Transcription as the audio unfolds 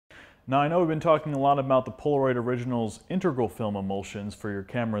Now I know we've been talking a lot about the Polaroid Original's integral film emulsions for your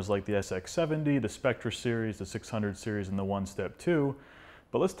cameras like the SX70, the Spectra series, the 600 series, and the One Step 2,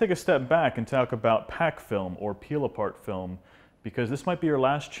 but let's take a step back and talk about pack film or peel apart film, because this might be your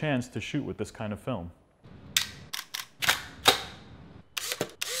last chance to shoot with this kind of film.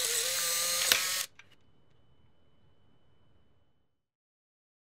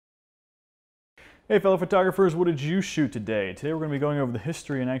 Hey fellow photographers, what did you shoot today? Today we're going to be going over the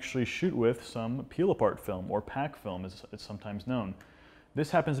history and actually shoot with some peel apart film, or pack film as it's sometimes known. This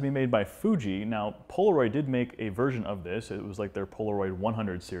happens to be made by Fuji. Now Polaroid did make a version of this. It was like their Polaroid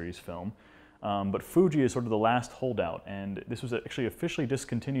 100 series film. But Fuji is sort of the last holdout, and this was actually officially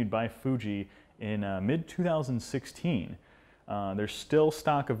discontinued by Fuji in mid-2016. There's still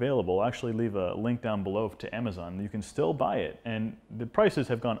stock available. I'll actually leave a link down below to Amazon. You can still buy it, and the prices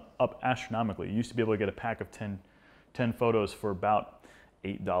have gone up astronomically. You used to be able to get a pack of 10 photos for about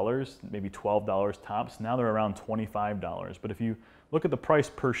 $8, maybe $12 tops. Now they're around $25. But if you look at the price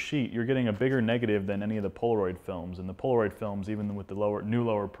per sheet, you're getting a bigger negative than any of the Polaroid films. And the Polaroid films, even with the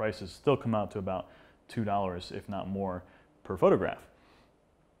lower prices, still come out to about $2, if not more, per photograph.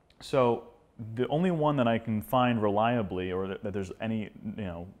 So the only one that I can find reliably, or that there's any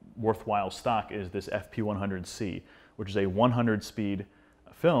worthwhile stock, is this FP-100C, which is a 100 speed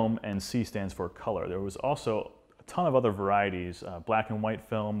film, and C stands for color. There was also a ton of other varieties, black and white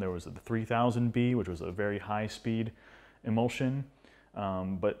film. There was the 3000B, which was a very high speed emulsion.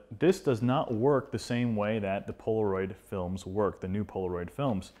 But this does not work the same way that the Polaroid films work, the new Polaroid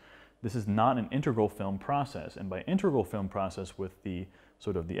films. This is not an integral film process, and by integral film process with the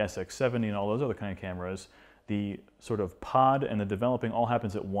sort of the SX70 and all those other kind of cameras, the sort of pod and the developing all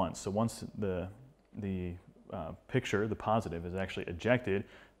happens at once. So once the picture, the positive, is actually ejected,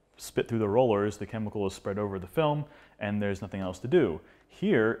 spit through the rollers, the chemical is spread over the film, and there's nothing else to do.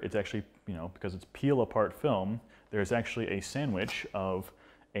 Here, it's actually, because it's peel apart film, there's actually a sandwich of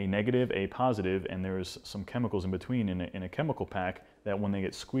a negative, a positive, and there's some chemicals in between in a chemical pack that when they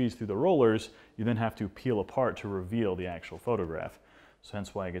get squeezed through the rollers, you then have to peel apart to reveal the actual photograph. So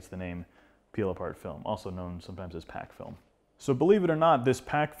hence why it gets the name peel apart film, also known sometimes as pack film. So believe it or not, this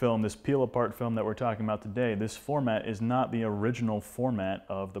pack film, this peel apart film that we're talking about today, this format is not the original format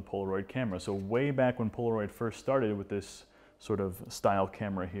of the Polaroid camera. So way back when Polaroid first started with this sort of style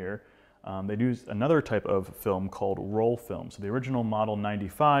camera here, they'd used another type of film called roll film. So the original Model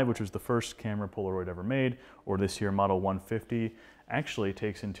 95, which was the first camera Polaroid ever made, or this here Model 150, actually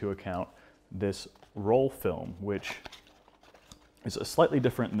takes into account this roll film, which is slightly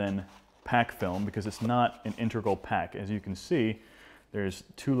different than pack film because it's not an integral pack. As you can see, there's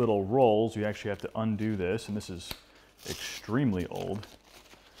two little rolls. You actually have to undo this, and this is extremely old.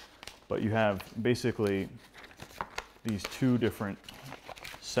 But you have basically these two different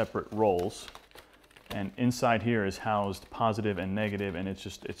separate rolls, and inside here is housed positive and negative, and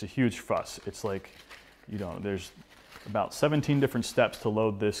it's a huge fuss. It's like, there's about 17 different steps to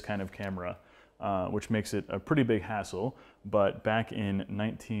load this kind of camera, which makes it a pretty big hassle. But back in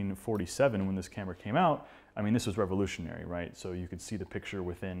 1947, when this camera came out, I mean, this was revolutionary, right? So you could see the picture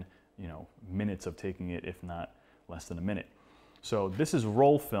within, minutes of taking it, if not less than a minute. So this is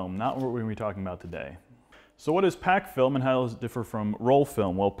roll film, not what we're going to be talking about today. So what is pack film and how does it differ from roll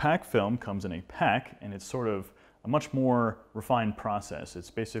film? Well, pack film comes in a pack, and it's sort of a much more refined process. It's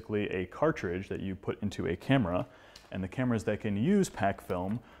basically a cartridge that you put into a camera, and the cameras that can use pack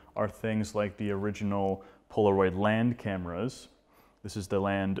film are things like the original Polaroid land cameras. This is the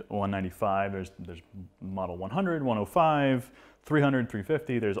Land 195, there's Model 100, 105, 300,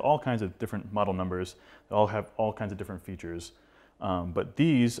 350, there's all kinds of different model numbers. They all have all kinds of different features. But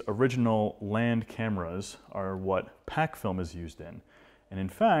these original land cameras are what pack film is used in. And in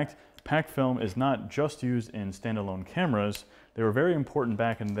fact, pack film is not just used in standalone cameras. They were very important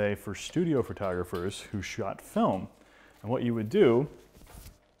back in the day for studio photographers who shot film. And what you would do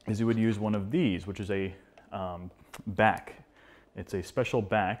is you would use one of these, which is a back. It's a special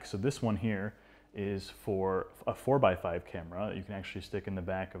back. So this one here is for a 4x5 camera that you can actually stick in the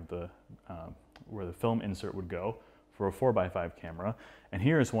back of the where the film insert would go for a 4x5 camera. And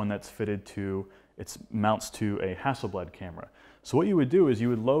here is one that's fitted to, it mounts to a Hasselblad camera. So what you would do is you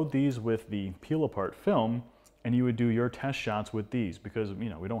would load these with the peel apart film, and you would do your test shots with these because we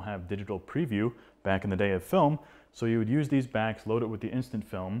don't have digital preview back in the day of film. So you would use these backs, load it with the instant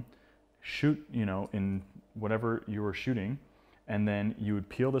film, shoot in whatever you were shooting, and then you would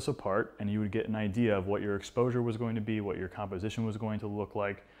peel this apart and you would get an idea of what your exposure was going to be, what your composition was going to look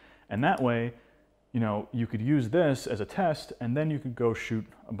like. And that way, you could use this as a test, and then you could go shoot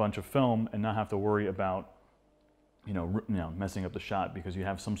a bunch of film and not have to worry about messing up the shot, because you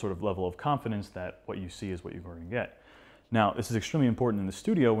have some sort of level of confidence that what you see is what you're going to get. Now, this is extremely important in the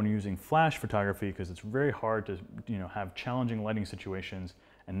studio when you're using flash photography, because it's very hard to have challenging lighting situations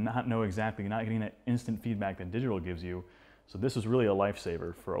and not getting that instant feedback that digital gives you. So this is really a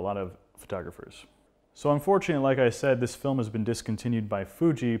lifesaver for a lot of photographers. So unfortunately, like I said, this film has been discontinued by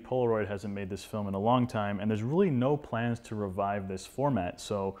Fuji. Polaroid hasn't made this film in a long time, and there's really no plans to revive this format.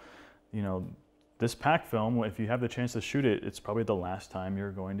 So, this pack film, if you have the chance to shoot it, it's probably the last time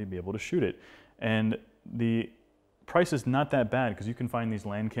you're going to be able to shoot it. And the price is not that bad, because you can find these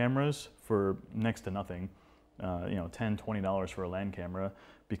land cameras for next to nothing. $10, $20 for a land camera,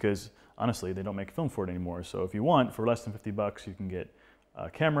 because honestly, they don't make film for it anymore. So if you want, for less than 50 bucks, you can get a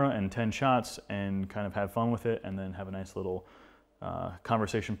camera and 10 shots and kind of have fun with it, and then have a nice little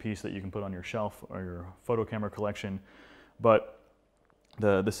conversation piece that you can put on your shelf or your photo camera collection. But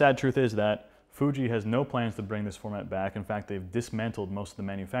the sad truth is that Fuji has no plans to bring this format back. In fact, they've dismantled most of the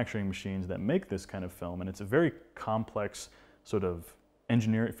manufacturing machines that make this kind of film, and it's a very complex sort of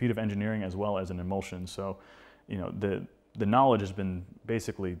feat of engineering as well as an emulsion. So, the knowledge has been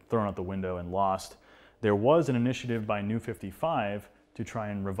basically thrown out the window and lost. There was an initiative by New 55 to try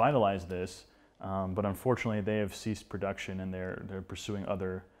and revitalize this, but unfortunately they have ceased production, and they're pursuing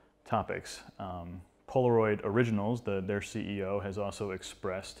other topics. Polaroid Originals, their CEO, has also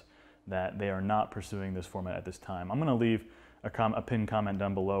expressed that they are not pursuing this format at this time. I'm going to leave a pinned comment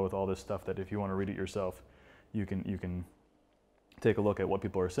down below with all this stuff, that if you want to read it yourself, you can take a look at what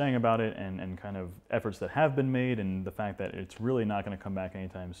people are saying about it, and kind of efforts that have been made, and the fact that it's really not going to come back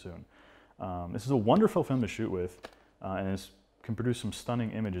anytime soon. This is a wonderful film to shoot with, and it can produce some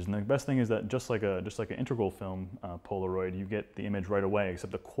stunning images. And the best thing is that just like an integral film Polaroid, you get the image right away,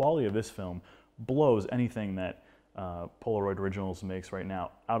 except the quality of this film blows anything that Polaroid Originals makes right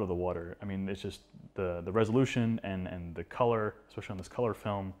now out of the water. I mean, it's just the resolution and the color, especially on this color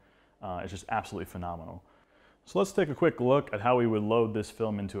film, is just absolutely phenomenal. So let's take a quick look at how we would load this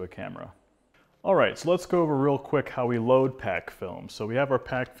film into a camera. All right, so let's go over real quick how we load pack film. So we have our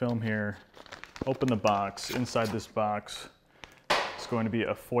pack film here. Open the box. Inside this box, it's going to be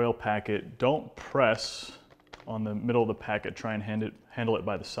a foil packet. Don't press on the middle of the packet. Try and handle it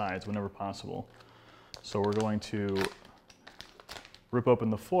by the sides whenever possible. So we're going to rip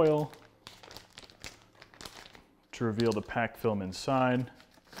open the foil to reveal the pack film inside.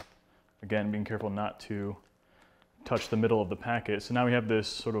 Again, being careful not to touch the middle of the packet. So now we have this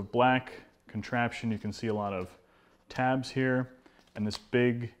sort of black contraption. You can see a lot of tabs here, and this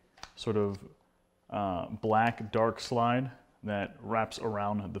big sort of black dark slide that wraps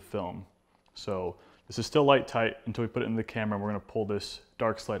around the film. So this is still light tight until we put it in the camera. We're going to pull this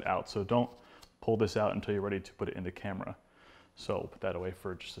dark slide out. So don't pull this out until you're ready to put it in the camera. So we'll put that away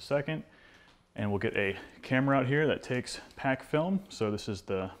for just a second, and we'll get a camera out here that takes pack film. So this is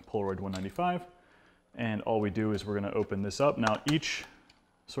the Polaroid 195. And all we do is we're going to open this up. Now, each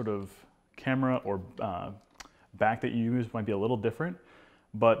sort of camera or back that you use might be a little different,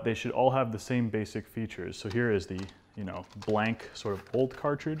 but they should all have the same basic features. So here is the blank sort of old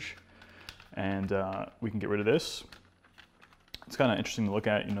cartridge, and we can get rid of this. It's kind of interesting to look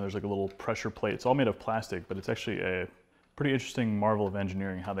at. There's like a little pressure plate. It's all made of plastic, but it's actually a pretty interesting marvel of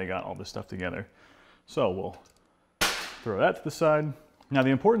engineering how they got all this stuff together. So we'll throw that to the side. Now, the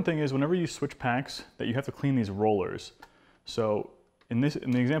important thing is whenever you switch packs that you have to clean these rollers. So in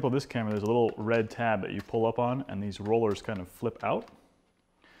the example of this camera, there's a little red tab that you pull up on, and these rollers kind of flip out.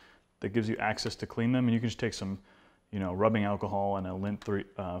 That gives you access to clean them, and you can just take some, rubbing alcohol and a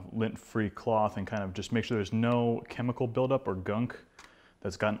lint-free cloth and kind of just make sure there's no chemical buildup or gunk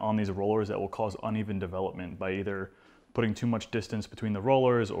that's gotten on these rollers that will cause uneven development by either putting too much distance between the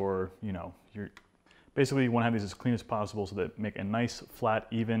rollers, or basically, you want to have these as clean as possible so that make a nice, flat,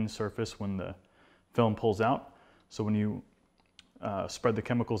 even surface when the film pulls out. So when you spread the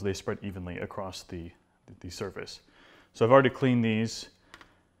chemicals, they spread evenly across the surface. So I've already cleaned these.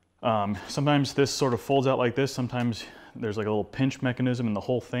 Sometimes this sort of folds out like this. Sometimes there's like a little pinch mechanism, and the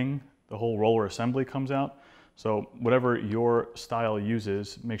whole roller assembly comes out. So whatever your style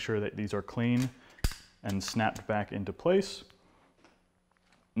uses, make sure that these are clean and snapped back into place.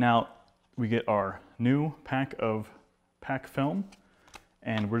 Now, we get our new pack of pack film,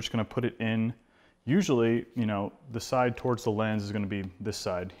 and we're just going to put it in. Usually, the side towards the lens is going to be this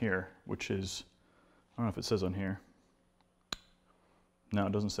side here, which is, I don't know if it says on here. No,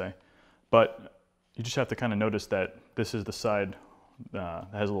 it doesn't say. But you just have to kind of notice that this is the side that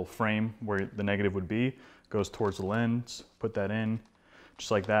has a little frame where the negative would be, goes towards the lens, put that in,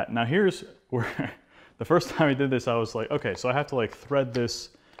 just like that. Now here's where, the first time I did this, I was like, okay, so I have to like thread this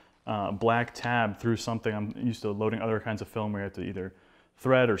black tab through something. I'm used to loading other kinds of film where you have to either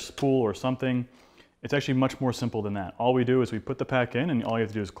thread or spool or something. It's actually much more simple than that. All we do is we put the pack in and all you have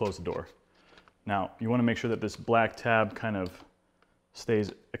to do is close the door. Now, you want to make sure that this black tab kind of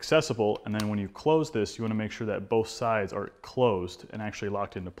stays accessible, and then when you close this, you want to make sure that both sides are closed and actually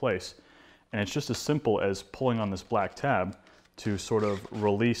locked into place. And it's just as simple as pulling on this black tab to sort of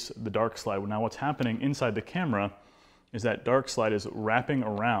release the dark slide. Now what's happening inside the camera is that dark slide is wrapping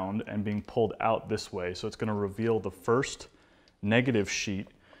around and being pulled out this way. So it's going to reveal the first negative sheet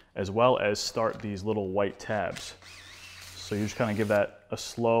as well as start these little white tabs. So you just kind of give that a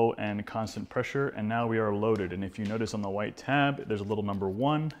slow and constant pressure, and now we are loaded. And if you notice on the white tab, there's a little number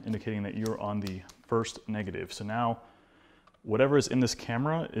 1 indicating that you're on the first negative. So now whatever is in this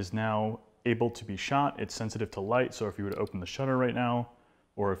camera is now able to be shot. It's sensitive to light, so if you were to open the shutter right now,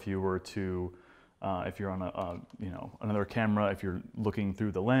 or if you were to, if you're on a another camera, if you're looking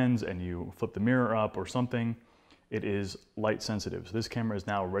through the lens and you flip the mirror up or something, it is light sensitive. So this camera is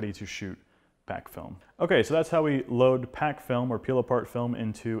now ready to shoot pack film. Okay, so that's how we load pack film or peel apart film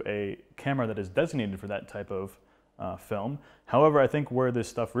into a camera that is designated for that type of film. However, I think where this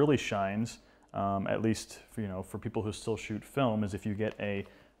stuff really shines, at least for people who still shoot film, is if you get a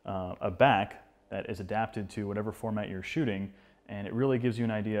back that is adapted to whatever format you're shooting, and it really gives you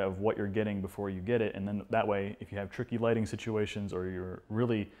an idea of what you're getting before you get it. And then that way, if you have tricky lighting situations or you're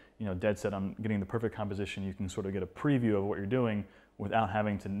really dead set on getting the perfect composition, you can sort of get a preview of what you're doing without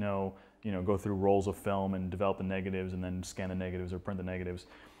having to go through rolls of film and develop the negatives and then scan the negatives or print the negatives.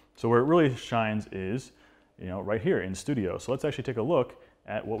 So where it really shines is right here in studio. So let's actually take a look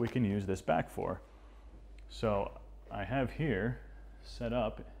at what we can use this back for. So I have here set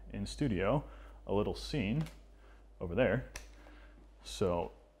up in studio a little scene over there.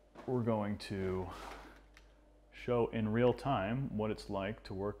 So we're going to show in real time what it's like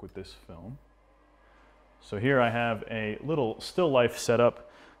to work with this film. So here I have a little still life setup.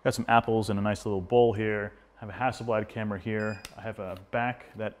 Got some apples in a nice little bowl here. I have a Hasselblad camera here. I have a back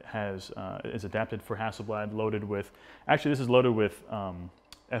that is adapted for Hasselblad, loaded with, actually this is loaded with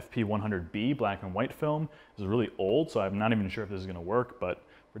FP-100B black and white film. This is really old, so I'm not even sure if this is going to work, but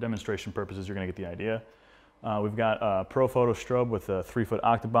for demonstration purposes, you're going to get the idea. We've got a Pro Photo strobe with a 3-foot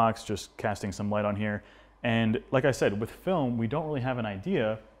octabox, just casting some light on here. And like I said, with film, we don't really have an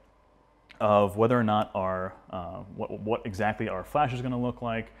idea of whether or not our, what exactly our flash is going to look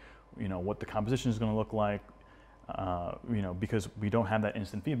like, what the composition is going to look like, because we don't have that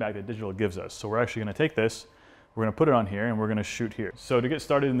instant feedback that digital gives us. So we're actually going to take this, we're going to put it on here, and we're going to shoot here. So to get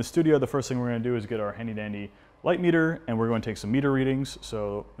started in the studio, the first thing we're going to do is get our handy dandy light meter, and we're going to take some meter readings.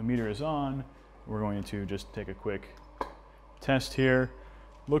 So the meter is on. We're going to just take a quick test here.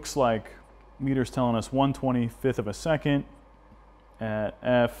 Looks like meter's telling us 1/25 of a second at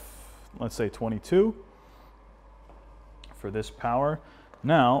let's say 22 for this power.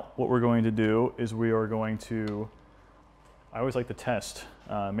 Now, what we're going to do is we are going to, I always like to test,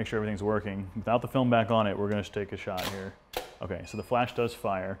 make sure everything's working. Without the film back on it, we're going to take a shot here. Okay, so the flash does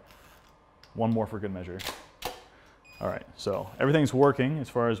fire. One more for good measure. All right, so everything's working as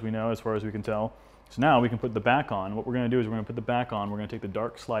far as we know, as far as we can tell. So now we can put the back on. What we're going to do is we're going to put the back on. We're going to take the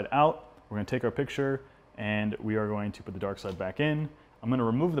dark slide out. We're going to take our picture, and we are going to put the dark slide back in. I'm going to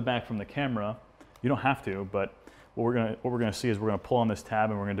remove the back from the camera. You don't have to, but what we're going to see is we're going to pull on this tab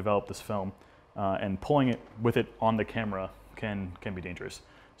and we're going to develop this film. And pulling it with it on the camera can be dangerous.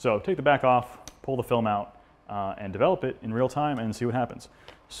 So take the back off, pull the film out, and develop it in real time and see what happens.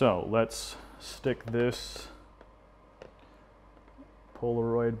 So let's stick this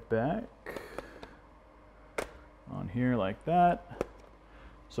Polaroid back on here like that.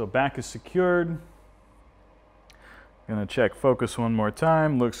 So back is secured. Gonna check focus one more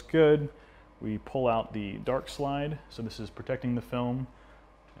time, looks good. We pull out the dark slide, so this is protecting the film.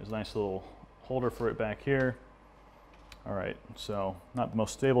 There's a nice little holder for it back here. All right, so not the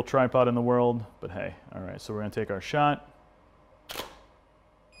most stable tripod in the world, but hey, all right, so we're gonna take our shot.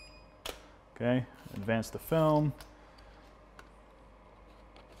 Okay, advance the film.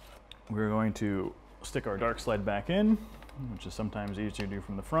 We're going to stick our dark slide back in, which is sometimes easier to do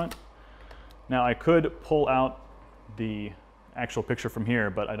from the front. Now I could pull out the actual picture from here,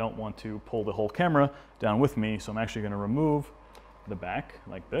 but I don't want to pull the whole camera down with me, so I'm actually going to remove the back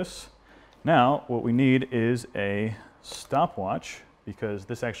like this. Now what we need is a stopwatch, because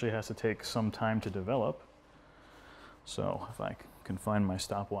this actually has to take some time to develop. So if I can find my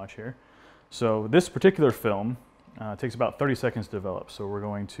stopwatch here. So this particular film takes about 30 seconds to develop, so we're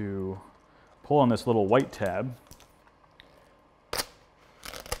going to pull on this little white tab, and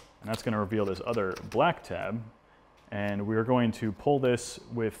that's going to reveal this other black tab. And we're going to pull this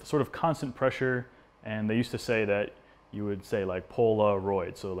with sort of constant pressure, and they used to say that you would say like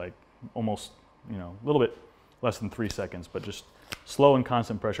Polaroid, so like almost, you know, a little bit less than 3 seconds, but just slow and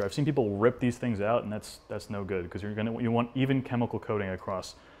constant pressure. I've seen people rip these things out, and that's no good, because you want even chemical coating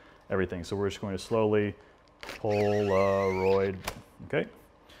across everything. So we're just going to slowly Polaroid. Okay,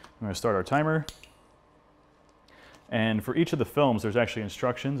 I'm going to start our timer. And for each of the films, there's actually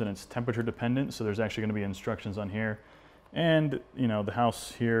instructions, and it's temperature dependent. So there's actually going to be instructions on here. And, you know, the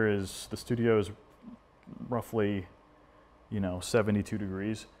house here is, the studio is roughly, you know, 72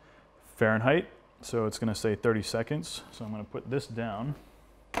 degrees Fahrenheit. So it's going to say 30 seconds. So I'm going to put this down.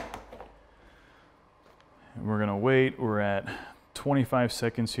 And we're going to wait. We're at 25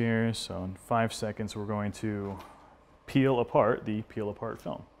 seconds here. So in 5 seconds, we're going to peel apart the peel apart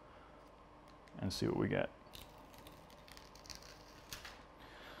film and see what we get.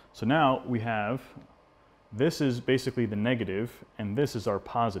 So now we have, this is basically the negative, and this is our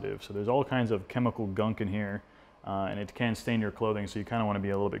positive. So there's all kinds of chemical gunk in here, and it can stain your clothing, so you kind of want to be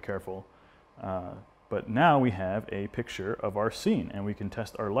a little bit careful. But now we have a picture of our scene, and we can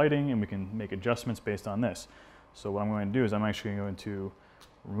test our lighting, and we can make adjustments based on this. So what I'm going to do is I'm actually going to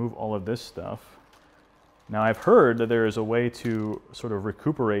remove all of this stuff. Now I've heard that there is a way to sort of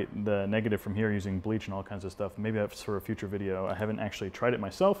recuperate the negative from here using bleach and all kinds of stuff. Maybe that's for a future video. I haven't actually tried it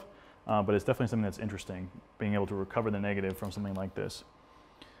myself, but it's definitely something that's interesting, being able to recover the negative from something like this.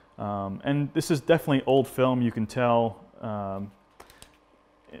 And this is definitely old film, you can tell.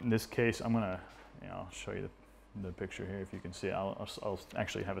 In this case, I'm gonna, I'll show you the picture here if you can see it. I'll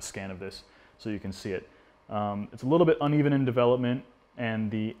actually have a scan of this so you can see it. It's a little bit uneven in development,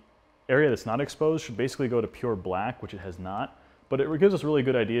 and the area that's not exposed should basically go to pure black, which it has not, but it gives us a really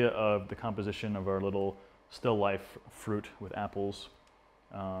good idea of the composition of our little still life fruit with apples.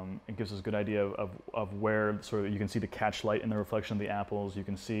 It gives us a good idea of where sort of you can see the catch light in the reflection of the apples. You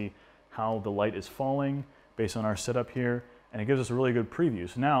can see how the light is falling based on our setup here, and it gives us a really good preview.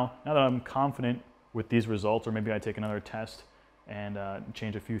 So now that I'm confident with these results, or maybe I take another test and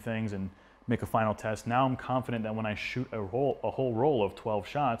change a few things and make a final test, now I'm confident that when I shoot a whole roll of 12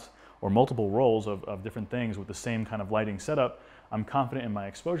 shots, or multiple rolls of different things with the same kind of lighting setup, I'm confident in my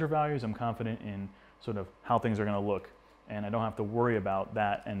exposure values, I'm confident in sort of how things are going to look, and I don't have to worry about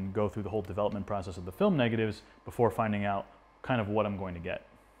that and go through the whole development process of the film negatives before finding out kind of what I'm going to get.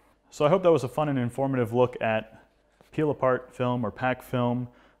 So I hope that was a fun and informative look at peel apart film or pack film,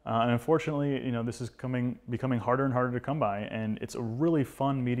 and unfortunately, you know, this is becoming harder and harder to come by, and it's a really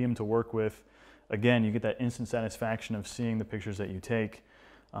fun medium to work with. Again, you get that instant satisfaction of seeing the pictures that you take.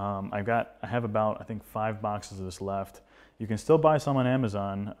 I have about, I think, 5 boxes of this left. You can still buy some on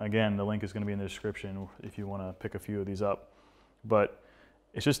Amazon. Again, the link is going to be in the description if you want to pick a few of these up. But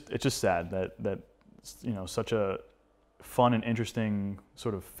it's just sad that you know, such a fun and interesting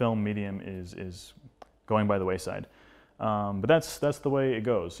sort of film medium is going by the wayside. But that's the way it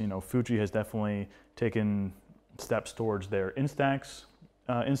goes. You know, Fuji has definitely taken steps towards their Instax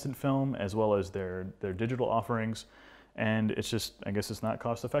instant film, as well as their digital offerings. And it's just, I guess it's not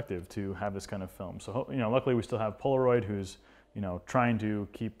cost effective to have this kind of film. So, you know, luckily we still have Polaroid, who's, you know, trying to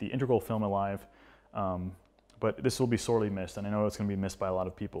keep the integral film alive. But this will be sorely missed, and I know it's going to be missed by a lot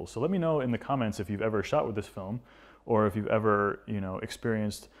of people. So let me know in the comments if you've ever shot with this film, or if you've ever, you know,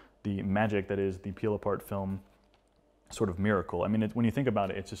 experienced the magic that is the peel apart film sort of miracle. I mean, when you think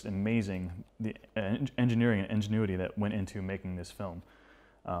about it, it's just amazing, the engineering and ingenuity that went into making this film,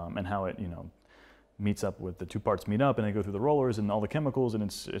 and how it, you know, meets up with the two parts meet up, and they go through the rollers and all the chemicals, and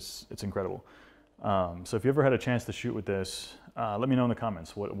it's incredible. So if you ever had a chance to shoot with this, let me know in the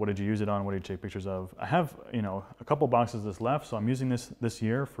comments. What did you use it on? What did you take pictures of? I have, you know, a couple boxes of this left, so I'm using this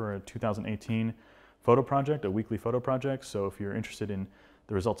year for a 2018 photo project, a weekly photo project. So if you're interested in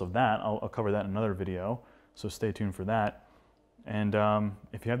the results of that, I'll cover that in another video. So stay tuned for that. And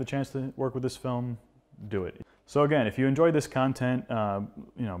if you have the chance to work with this film, do it. So again, if you enjoyed this content,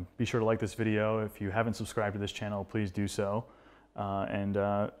 you know, be sure to like this video. If you haven't subscribed to this channel, please do so. And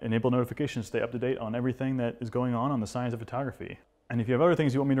enable notifications to stay up to date on everything that is going on the science of photography. And if you have other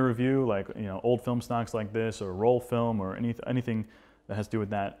things you want me to review, like, you know, old film stocks like this, or roll film, or anything that has to do with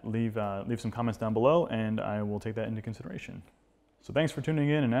that, leave some comments down below, and I will take that into consideration. So thanks for tuning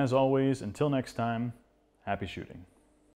in, and as always, until next time, happy shooting.